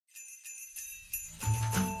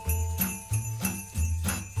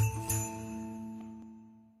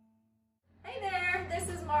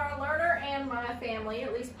family,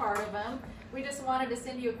 at least part of them. We just wanted to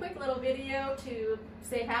send you a quick little video to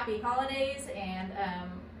say happy holidays, and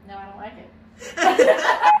no, I don't like it.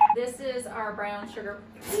 This is our brown sugar.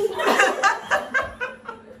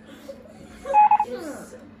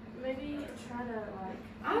 Maybe try to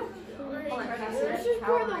let's just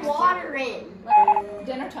pour the water in.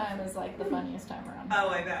 Dinner time is like the funniest time around. Oh,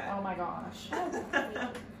 I bet. Oh my gosh.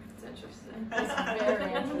 It's interesting. It's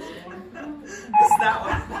very interesting. It's that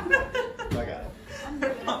one. I got it.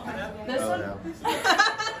 This Oh,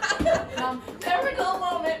 one? Typical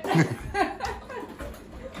moment.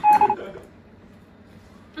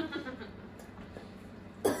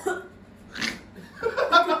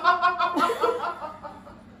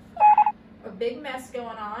 A big mess going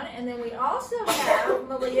on, and then we also have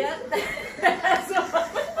Malia. What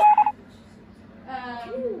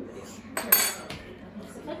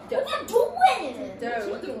are you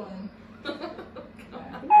Dough.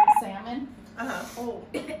 Salmon. Oh,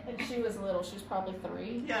 and she was little. She was probably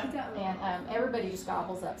 3. Yeah. And everybody just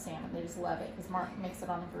gobbles up salmon. They just love it because Mark makes it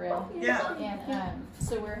on the grill. Yeah. And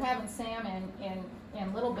so we're having salmon,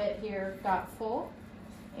 and little bit here got full,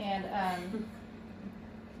 and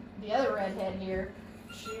the other redhead here,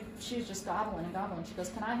 she's just gobbling and gobbling. She goes,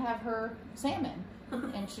 "Can I have her salmon?"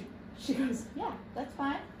 And she goes, "Yeah, that's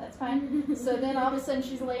fine, that's fine." So then all of a sudden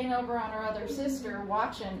she's laying over on her other sister,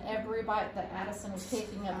 watching every bite that Addison was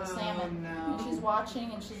taking of the salmon. No. And she's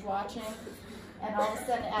watching and she's watching, and all of a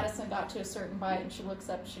sudden Addison got to a certain bite, and she looks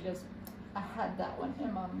up and she goes, "I had that one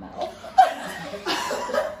in my mouth."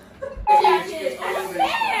 That is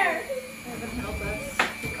unfair. Help us.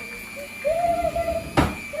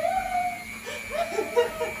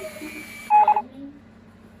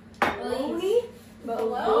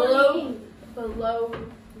 Below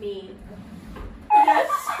me. Yes.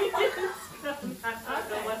 This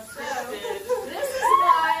is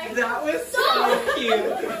why. That was so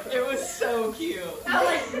cute. It was so cute.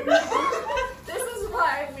 This is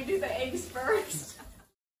why we do the eggs first.